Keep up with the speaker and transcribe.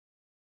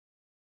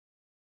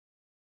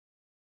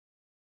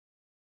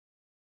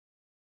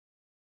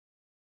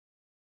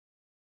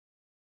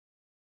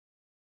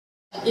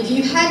If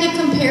you had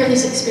to compare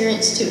this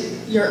experience to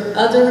your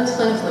other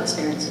clinical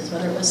experiences,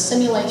 whether it was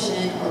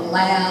simulation or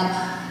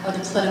lab or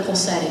the clinical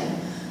setting,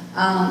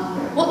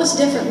 what was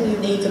different and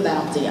unique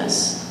about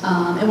this?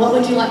 And what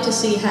would you like to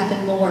see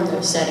happen more in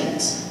those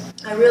settings?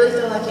 I really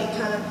feel like it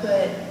kind of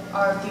put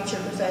our future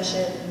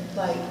profession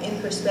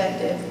in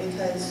perspective,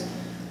 because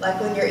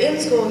when you're in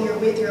school, you're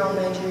with your own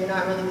major, you're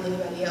not really with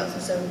anybody else,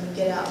 and so when you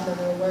get out in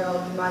the real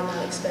world, you might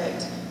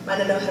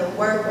not know how to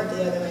work with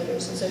the other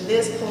majors. And so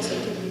this course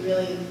could be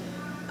really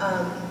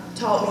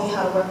taught me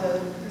how to work with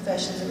other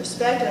professions and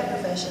respect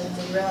other professions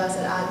and realize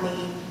that I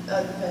need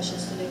other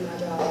professions to do my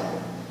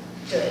job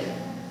good.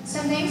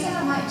 Some things that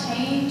I might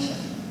change,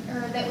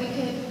 or that we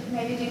could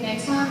maybe do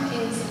next time,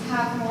 is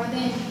have more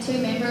than 2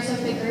 members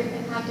of the group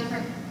and have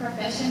different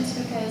professions,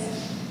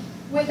 because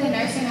with the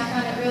nursing I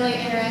found it really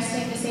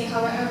interesting to see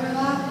how it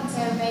overlapped, and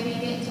so maybe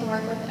getting to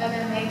work with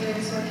other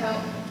majors would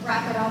help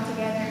wrap it all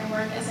together and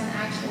work as an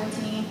actual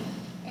team.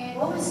 And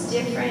what was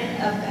different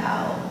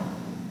about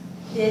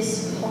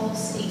this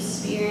Pulse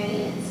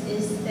experience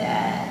is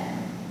that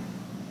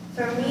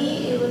for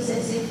me it was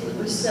as if we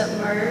were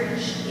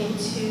submerged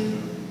into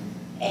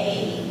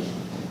a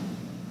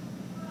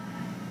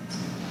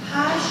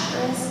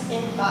high-stress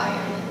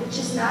environment, which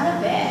is not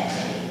a bad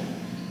thing,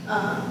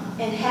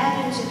 and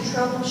having to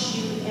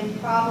troubleshoot and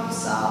problem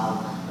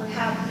solve on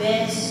how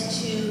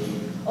best to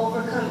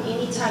overcome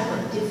any type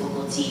of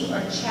difficulty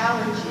or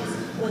challenges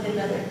with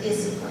another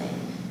discipline.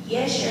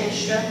 Yes, your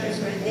instructors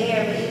were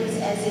there, but it was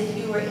as if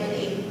you were in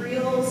a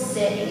real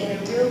setting, in a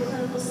real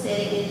clinical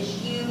setting. It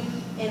is you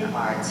and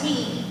RT.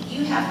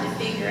 You have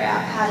to figure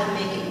out how to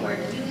make it work.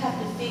 You have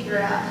to figure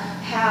out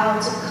how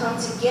to come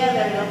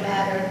together no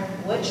matter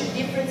what your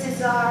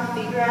differences are,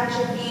 figure out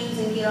your views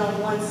and get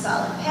on one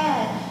solid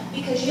path,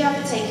 because you have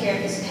to take care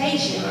of this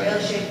patient or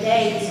else your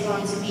day is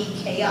going to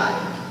be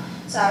chaotic.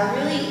 So I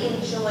really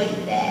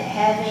enjoyed that,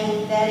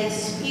 having that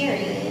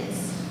experience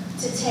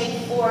to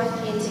take forth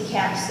into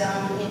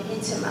Capstone and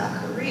into my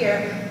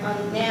career.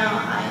 Now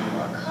I am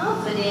more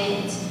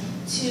confident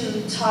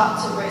to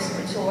talk to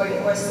respiratory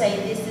or say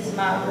this is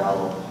my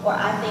role, or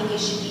I think it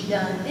should be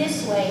done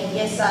this way.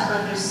 Yes, I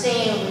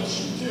understand what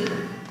you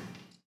do.